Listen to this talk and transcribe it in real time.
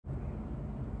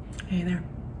Hey there,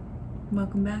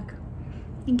 welcome back.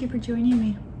 Thank you for joining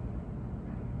me.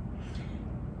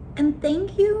 And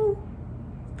thank you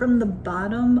from the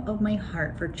bottom of my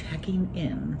heart for checking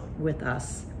in with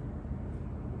us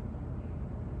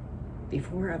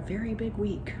before a very big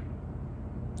week.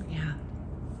 Yeah.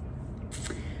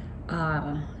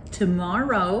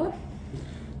 Tomorrow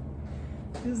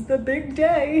is the big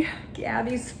day.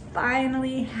 Gabby's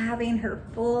finally having her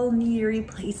full knee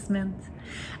replacement.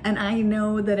 And I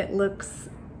know that it looks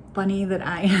funny that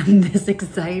I am this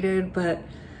excited, but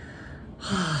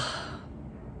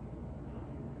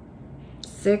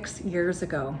 6 years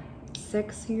ago,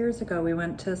 we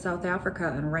went to South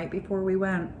Africa, and right before we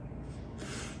went,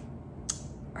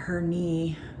 her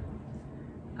knee,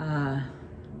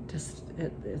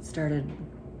 it started,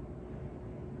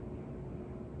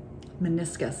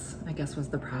 meniscus, I guess, was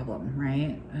the problem,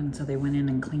 right? And so they went in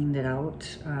and cleaned it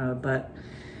out, but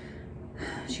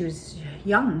she was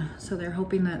young, so they're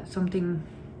hoping that something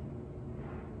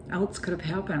else could have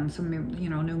happened, some,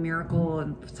 new miracle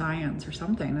in science or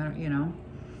something,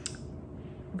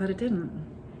 but it didn't.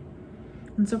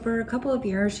 And so for a couple of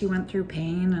years, she went through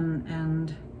pain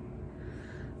and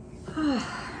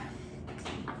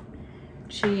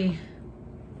she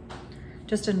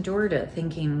just endured it,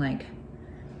 thinking like,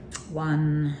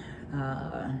 one,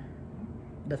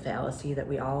 the fallacy that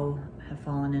we all have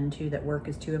fallen into, that work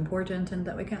is too important and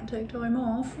that we can't take time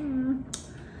off.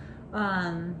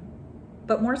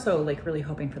 But more so like really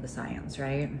hoping for the science,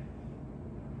 right?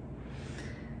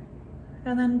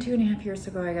 And then 2.5 years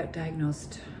ago, I got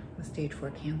diagnosed with stage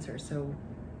 4 cancer, so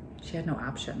she had no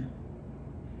option.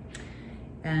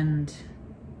 And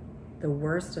the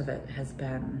worst of it has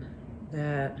been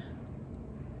that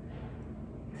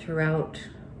throughout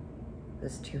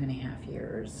this 2.5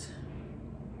 years,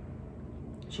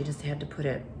 she just had to put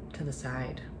it to the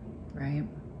side, right?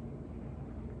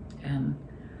 And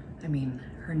I mean,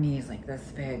 her knee is like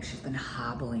this big. She's been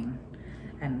hobbling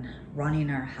and running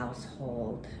our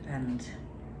household and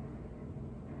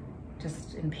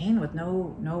just in pain with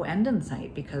no end in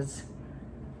sight, because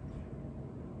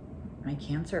my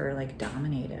cancer like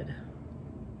dominated.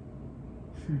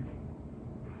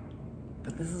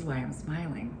 But this is why I'm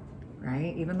smiling,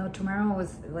 right? Even though tomorrow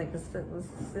was like this,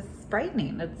 it's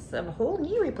frightening. It's a whole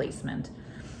knee replacement,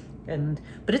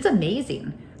 but it's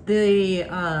amazing. The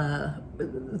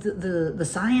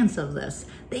science of this.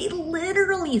 They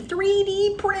literally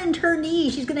 3D print her knee.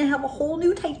 She's gonna have a whole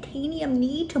new titanium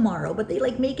knee tomorrow, but they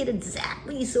like make it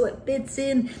exactly so it fits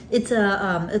in.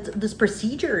 This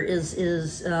procedure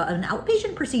is an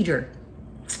outpatient procedure.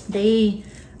 They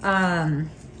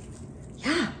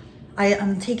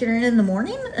I'm taking her in the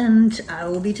morning, and I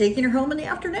will be taking her home in the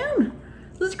afternoon.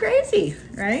 This is crazy,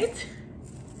 right?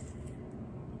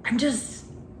 I'm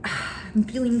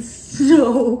feeling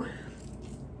so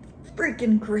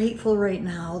freaking grateful right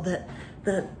now that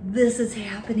this is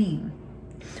happening.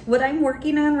 What I'm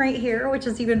working on right here, which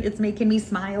is it's making me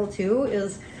smile too,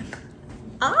 is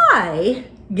I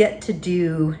get to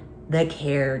do the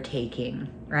caretaking,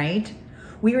 right?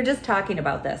 We were just talking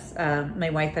about this,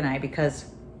 my wife and I, because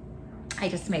I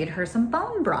just made her some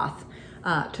bone broth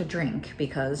to drink,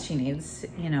 because she needs,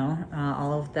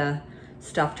 all of the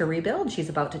stuff to rebuild. She's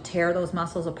about to tear those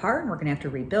muscles apart, and we're gonna have to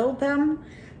rebuild them.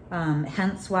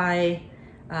 Hence why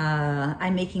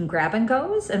I'm making grab and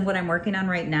goes. And what I'm working on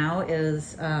right now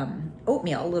is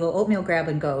oatmeal, little oatmeal grab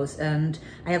and goes. And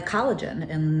I have collagen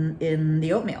in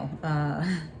the oatmeal.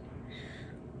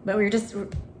 But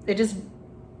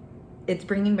it's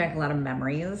bringing back a lot of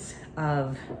memories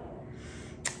of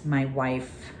my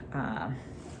wife,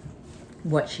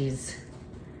 what she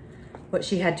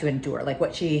had to endure, like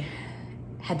what she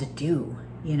had to do,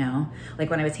 like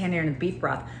when I was handing her the beef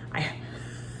broth, I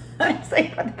was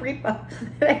like, on the beef broth,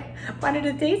 I wanted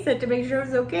to taste it to make sure it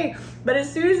was okay. But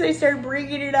as soon as I started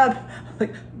bringing it up, I'm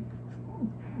like,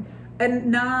 and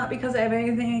not because I have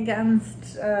anything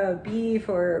against beef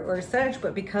or such,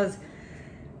 but because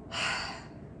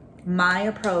my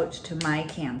approach to my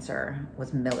cancer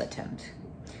was militant.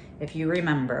 If you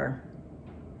remember,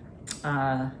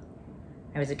 I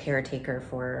was a caretaker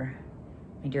for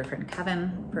my dear friend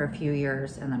Kevin for a few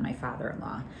years, and then my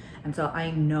father-in-law. And so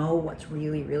I know what's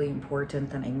really, really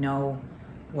important, and I know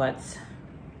what's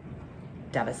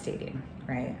devastating,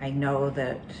 right? I know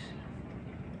that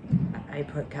I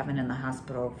put Kevin in the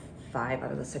hospital 5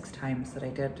 out of the 6 times that I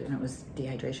did, and it was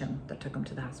dehydration that took him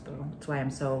to the hospital. That's why I'm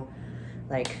so,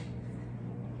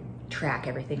 track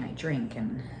everything I drink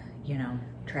and,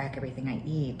 track everything I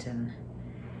eat.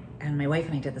 And my wife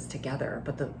and I did this together,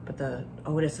 but the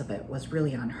onus of it was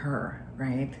really on her,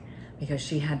 right? Because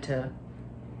she had to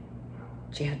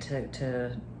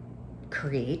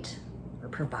create or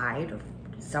provide or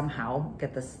somehow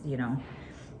get this, you know.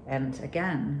 And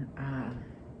again,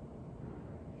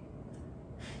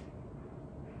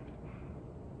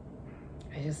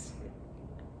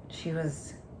 she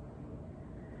was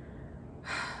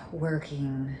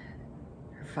working.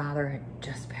 Her father had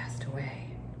just passed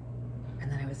away,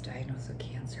 and then I was diagnosed with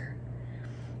cancer.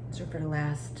 So for the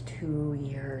last 2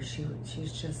 years,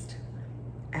 she's just,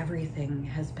 everything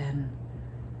has been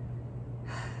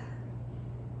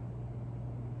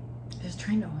just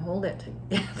trying to hold it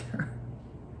together,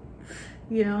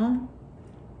 you know?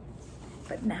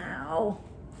 But now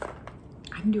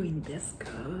I'm doing this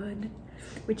good,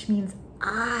 which means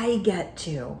I get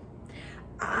to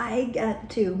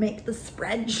make the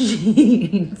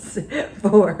spreadsheets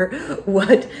for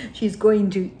what she's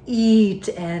going to eat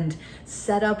and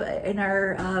set up in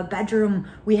our bedroom.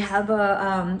 We have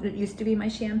it used to be my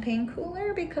champagne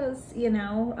cooler because, you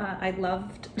know, I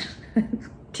loved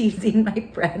teasing my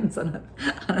friends on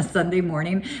a Sunday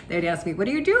morning. They'd ask me, what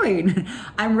are you doing?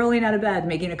 I'm rolling out of bed,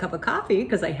 making a cup of coffee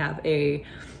because I have a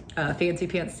fancy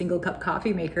pants single cup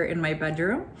coffee maker in my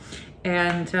bedroom.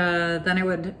 And then I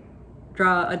would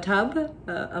draw a tub,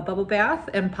 a bubble bath,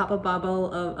 and pop a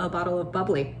bottle of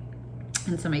bubbly.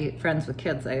 And so my friends with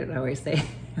kids, I always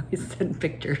send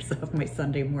pictures of my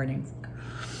Sunday mornings.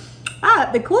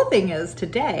 The cool thing is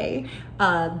today,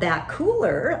 that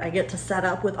cooler, I get to set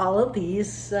up with all of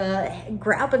these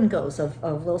grab and goes of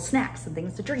little snacks and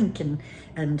things to drink,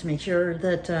 and make sure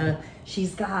that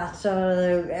she's got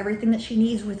everything that she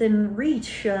needs within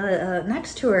reach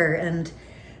next to her. And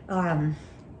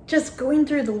just going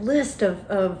through the list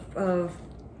of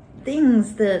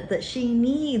things that she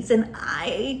needs, and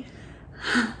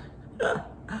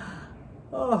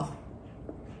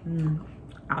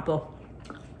apple,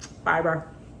 fiber,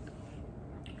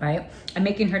 right? I'm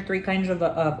making her 3 kinds of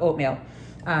oatmeal.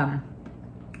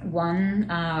 Well,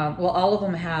 all of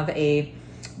them have a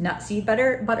nut seed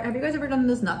butter. Have you guys ever done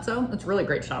this nutso? It's really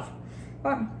great stuff.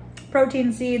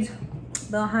 Protein seeds,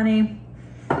 the honey,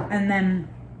 and then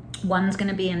one's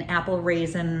gonna be an apple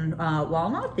raisin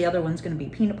walnut, the other one's gonna be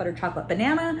peanut butter chocolate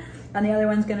banana, and the other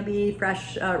one's gonna be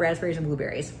fresh raspberries and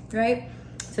blueberries, right?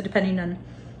 So depending on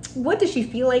what does she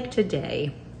feel like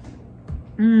today.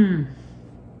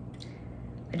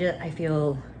 I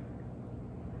feel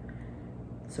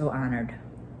so honored.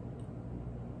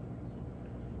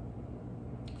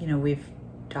 You know, we've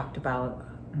talked about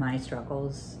my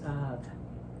struggles of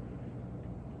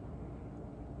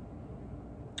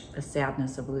the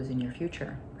sadness of losing your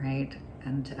future, right?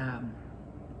 And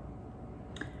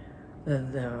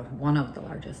the one of the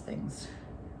largest things,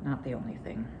 not the only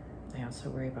thing. I also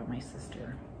worry about my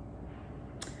sister.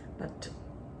 But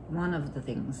one of the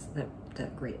things that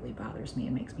greatly bothers me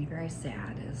and makes me very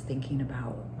sad is thinking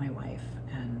about my wife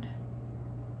and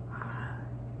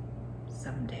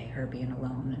someday her being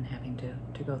alone and having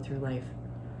to go through life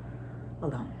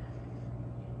alone.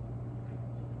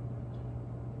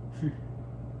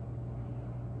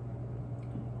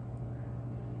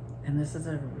 And this is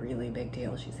a really big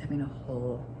deal. She's having a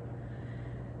whole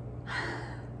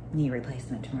knee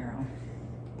replacement tomorrow.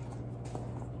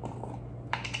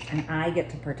 And I get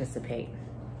to participate.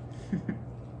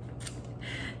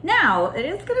 Now, it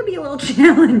is gonna be a little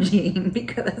challenging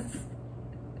because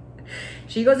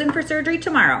she goes in for surgery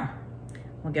tomorrow.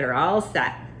 We'll get her all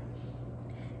set.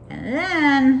 And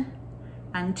then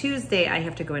on Tuesday, I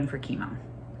have to go in for chemo.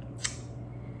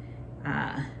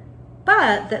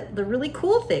 But the really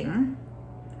cool thing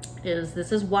is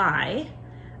this is why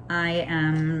I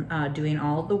am doing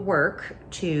all the work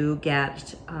to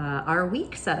get our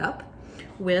week set up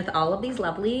with all of these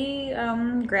lovely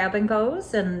grab and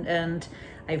goes, and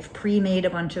I've pre-made a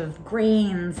bunch of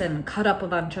grains and cut up a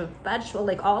bunch of vegetables,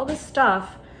 like all this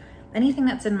stuff, anything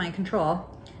that's in my control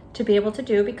to be able to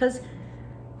do, because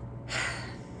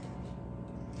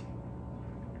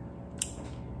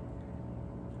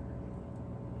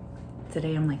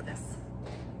today I'm like this.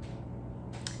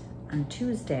 On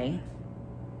Tuesday,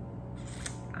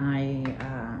 I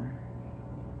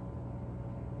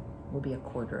will be a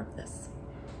quarter of this,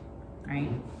 right?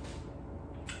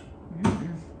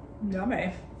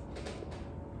 Yummy.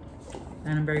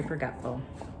 And I'm very forgetful,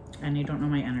 and you don't know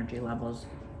my energy levels.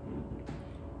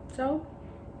 So,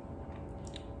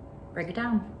 break it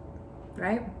down,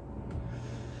 right?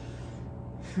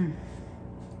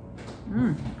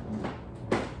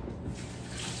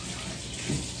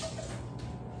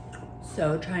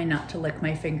 So trying not to lick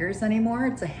my fingers anymore.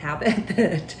 It's a habit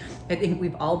that I think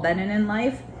we've all been in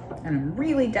life. And I'm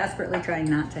really desperately trying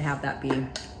not to have that be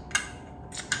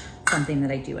something that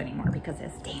I do anymore because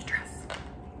it's dangerous.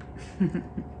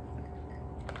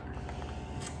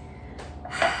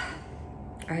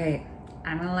 All right,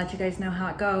 I'm gonna let you guys know how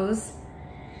it goes.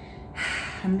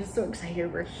 I'm just so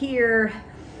excited we're here.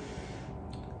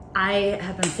 I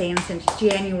have been saying since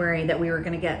January that we were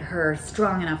gonna get her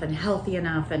strong enough and healthy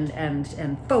enough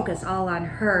and focus all on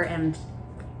her, and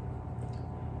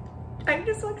I'm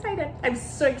just so excited. I'm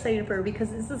so excited for her because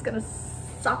this is gonna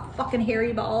suck fucking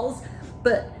hairy balls,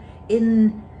 but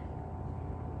in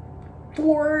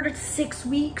 4 to 6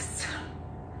 weeks,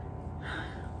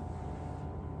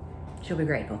 she'll be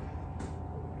grateful.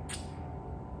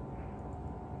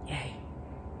 Yay.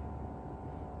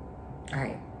 All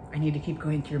right, I need to keep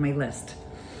going through my list.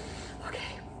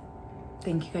 Okay,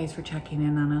 thank you guys for checking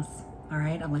in on us. All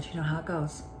right, I'll let you know how it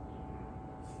goes.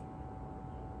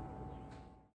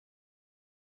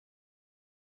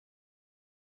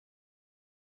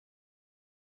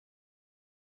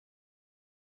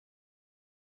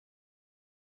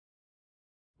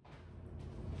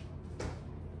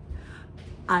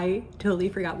 I totally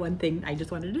forgot one thing. I just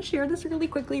wanted to share this really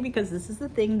quickly because this is the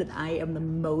thing that I am the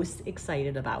most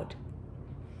excited about.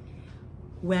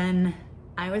 When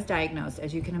I was diagnosed,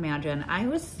 as you can imagine, I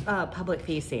was public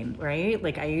facing, right?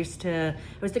 Like I was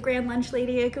the grand lunch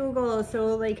lady at Google.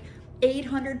 So like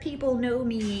 800 people know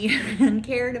me and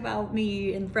cared about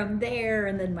me. And from there,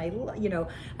 and then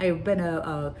I've been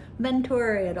a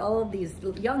mentor. I had all of these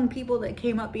young people that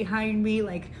came up behind me.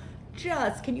 Like,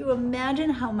 just, can you imagine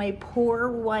how my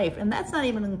poor wife, and that's not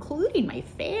even including my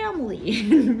family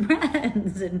and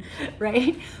friends, and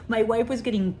right? My wife was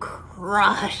getting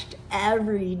crushed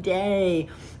every day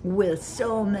with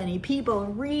so many people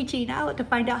reaching out to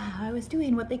find out how I was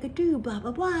doing, what they could do, blah,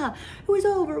 blah, blah. It was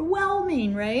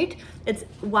overwhelming, right? It's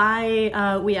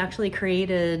why we actually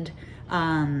created,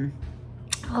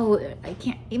 oh, I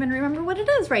can't even remember what it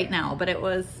is right now, but it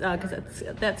was, because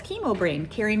that's Chemo Brain,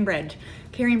 Caring Bridge.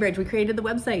 We created the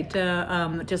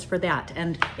website just for that.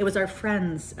 And it was our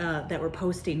friends that were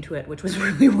posting to it, which was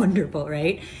really wonderful,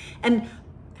 right? And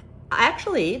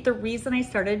actually, the reason I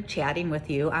started chatting with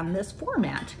you on this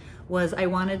format was I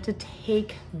wanted to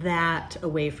take that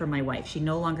away from my wife. She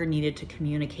no longer needed to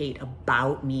communicate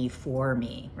about me for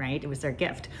me, right? It was their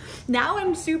gift. Now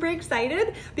I'm super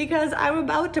excited because I'm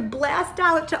about to blast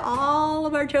out to all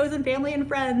of our chosen family and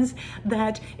friends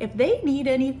that if they need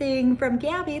anything from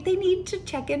Gabby, they need to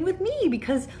check in with me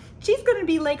because she's gonna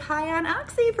be like high on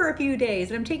Oxy for a few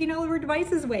days and I'm taking all of her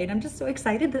devices away, and I'm just so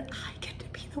excited that I get to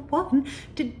be the one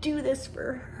to do this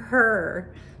for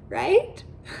her, right?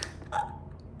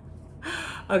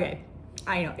 Okay,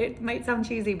 I know it might sound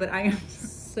cheesy, but I am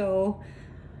so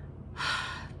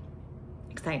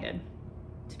excited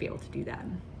to be able to do that.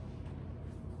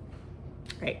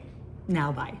 Right,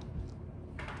 now bye.